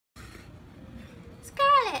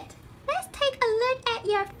at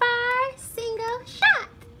your far single shot.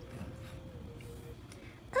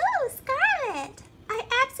 Ooh, Scarlett, I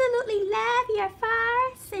absolutely love your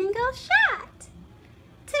far single shot.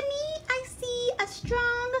 To me, I see a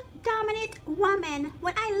strong, dominant woman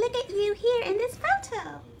when I look at you here in this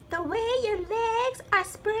photo. The way your legs are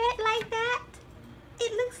spread like that,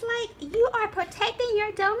 it looks like you are protecting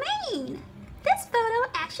your domain. This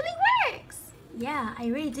photo actually works. Yeah, I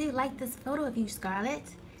really do like this photo of you, Scarlett.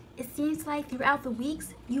 It seems like throughout the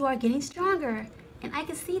weeks, you are getting stronger, and I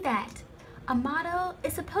can see that. A model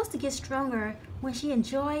is supposed to get stronger when she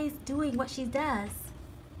enjoys doing what she does.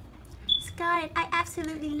 Scarlett, I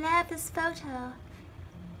absolutely love this photo.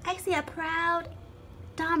 I see a proud,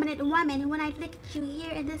 dominant woman when I look at you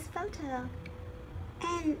here in this photo.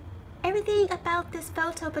 And everything about this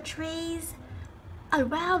photo portrays a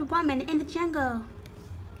wild woman in the jungle.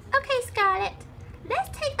 Okay, Scarlett, let's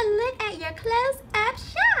take a look at your close-up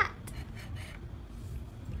shot.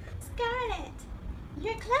 Scarlett,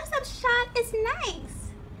 your close-up shot is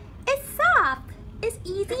nice. It's soft, it's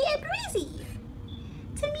easy and breezy.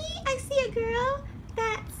 To me, I see a girl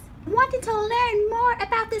that's wanting to learn more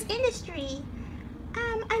about this industry.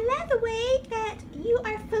 I love the way that you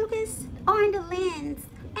are focused on the lens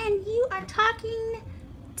and you are talking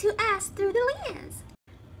to us through the lens.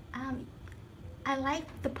 I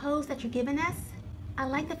like the pose that you're giving us. I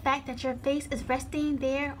like the fact that your face is resting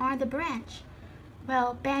there on the branch.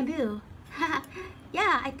 Well, bamboo.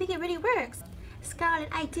 Yeah, I think it really works. Scarlett,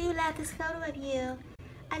 I do love this photo of you.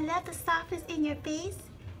 I love the softness in your face,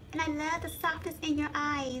 and I love the softness in your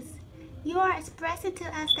eyes. You are expressing to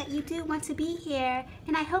us that you do want to be here,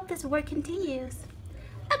 and I hope this work continues.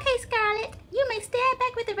 Okay, Scarlett, you may stand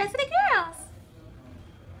back with the rest of the girls.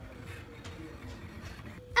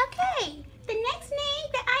 Okay, the next name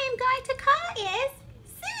that I am going to call is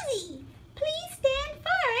Susie. Please stand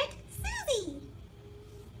forward, Susie.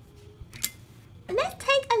 Let's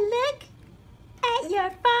take a look at your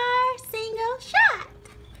far single shot.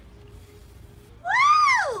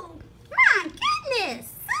 Whoa! My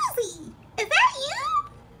goodness! Susie! Is that you?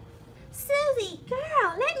 Susie,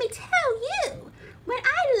 girl, let me tell you. When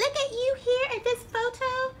I look at you here in this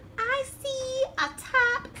photo, I see a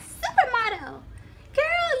top supermodel.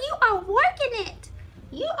 Girl, you are working it.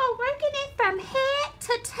 You are working it from head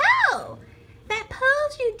to toe. That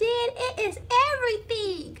pose you did, it is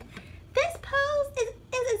everything. This pose is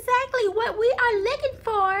exactly what we are looking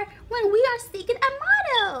for when we are seeking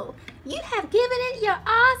a model. You have given it your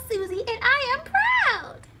all, Susie, and I am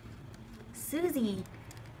proud. Susie,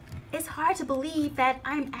 it's hard to believe that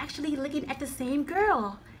I'm actually looking at the same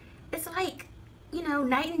girl. It's like, you know,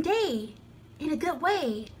 night and day, in a good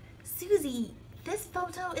way. Susie, this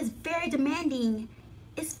photo is very demanding.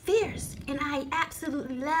 It's fierce, and I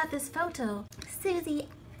absolutely love this photo. Susie,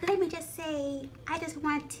 let me just say, I just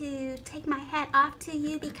want to take my hat off to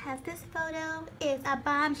you because this photo is a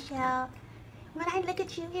bombshell. When I look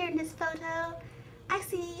at you here in this photo, I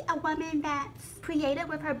see a woman that's creative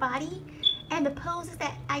with her body, and the poses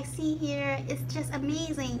that I see here is just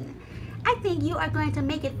amazing. I think you are going to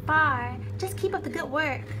make it far. Just keep up the good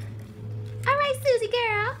work. All right, Susie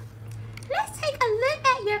girl, let's take a look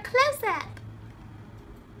at your close-up.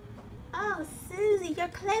 Oh, Susie, your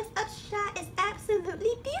close-up shot is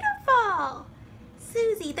absolutely beautiful.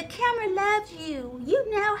 Susie, the camera loves you.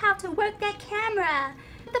 You know how to work that camera.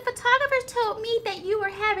 The photographers told me that you were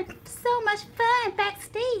having so much fun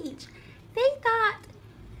backstage. They thought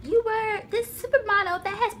you were this supermodel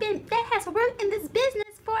that has worked in this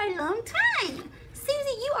business for a long time.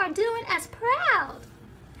 Susie, you are doing us proud.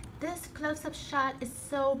 This close-up shot is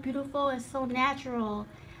so beautiful and so natural.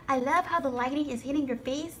 I love how the lighting is hitting your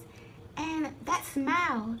face, and that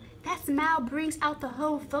smile brings out the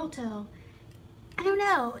whole photo. I don't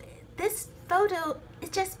know, this photo,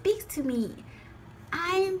 it just speaks to me.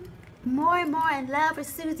 I'm more and more in love with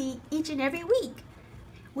Susie each and every week.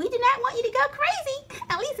 We do not want you to go crazy,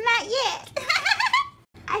 at least not yet.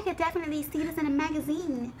 I could definitely see this in a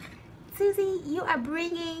magazine. Susie, you are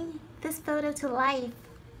bringing this photo to life.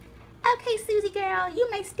 Okay, Susie girl, you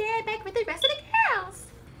may stand back with the rest of the girls.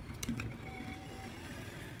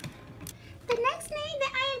 The next name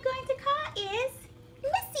that I am going to call is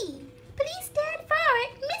Missy. Please stand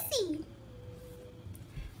forward, Missy.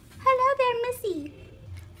 Hello there, Missy.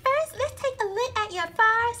 First, let's take a look at your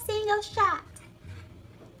far single shot.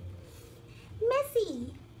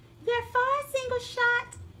 Missy, your far single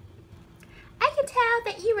shot, I can tell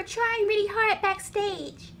that you were trying really hard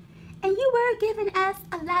backstage, and you were giving us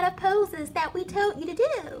a lot of poses that we told you to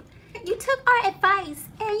do. You took our advice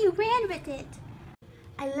and you ran with it.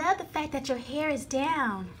 I love the fact that your hair is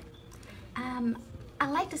down. I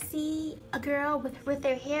like to see a girl with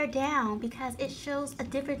their hair down because it shows a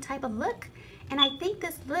different type of look. And I think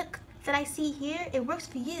this look that I see here, it works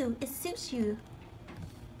for you. It suits you.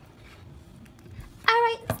 All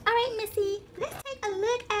right, Missy. Let's take a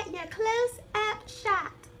look at your close-up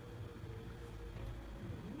shot.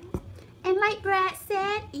 And like Brad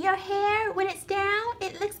said, your hair, when it's down,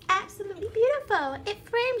 it looks absolutely beautiful. It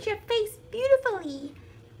frames your face beautifully.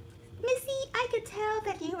 Missy, I could tell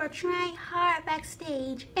that you are trying hard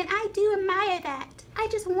backstage, and I do admire that. I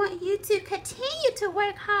just want you to continue to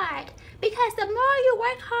work hard, because the more you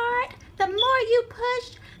work hard, the more you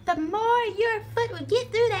push, the more your foot will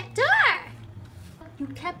get through that door. You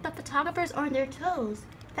kept the photographers on their toes.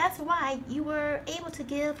 That's why you were able to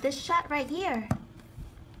give this shot right here.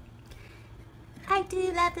 I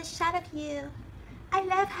do love this shot of you. I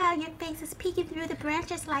love how your face is peeking through the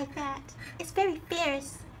branches like that. It's very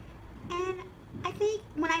fierce. And I think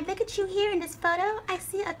when I look at you here in this photo, I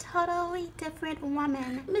see a totally different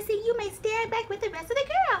woman. Missy, you may stand back with the rest of the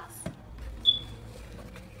girls.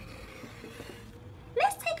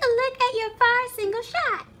 Let's take a look at your far single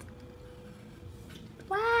shot.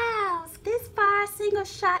 Wow, this far single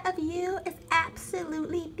shot of you is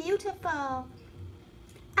absolutely beautiful.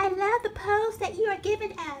 I love the pose that you are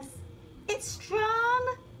giving us. It's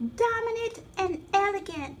strong, dominant, and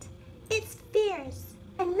elegant. It's fierce.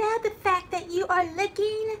 I love the fact that you are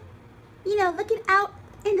looking out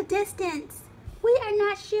in the distance. We are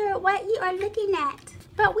not sure what you are looking at,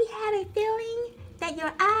 but we have a feeling that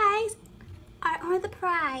your eyes are on the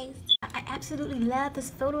prize. I absolutely love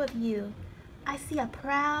this photo of you. I see a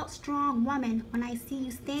proud, strong woman when I see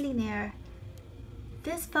you standing there.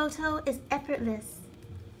 This photo is effortless.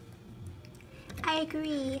 I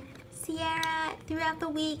agree. Sierra, throughout the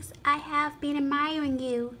weeks, I have been admiring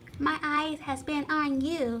you. My eyes has been on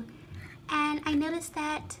you. And I noticed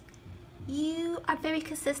that you are very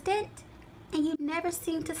consistent and you never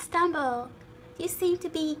seem to stumble. You seem to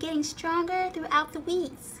be getting stronger throughout the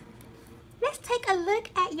weeks. Let's take a look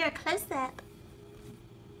at your close-up.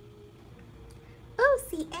 Oh,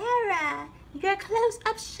 Sierra, your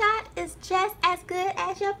close-up shot is just as good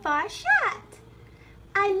as your far shot.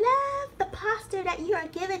 I love the posture that you are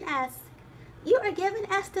giving us. You are giving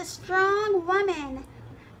us the strong woman.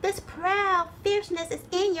 This proud fierceness is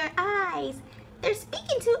in your eyes. They're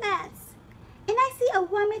speaking to us. And I see a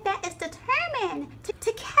woman that is determined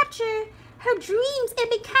to capture her dreams in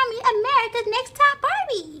becoming America's next top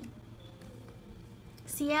Barbie.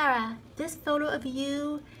 Sierra, this photo of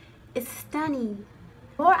you is stunning.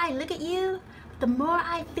 The more I look at you, the more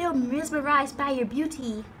I feel mesmerized by your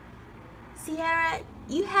beauty. Sierra,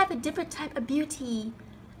 you have a different type of beauty,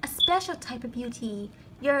 a special type of beauty.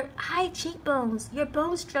 Your high cheekbones, your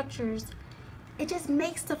bone structures, it just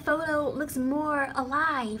makes the photo looks more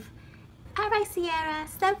alive. All right, Sierra,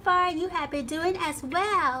 so far you have been doing as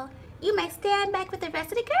well. You may stand back with the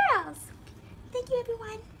rest of the girls. Thank you,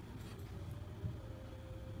 everyone.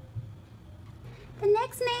 The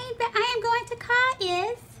next name that I am going to call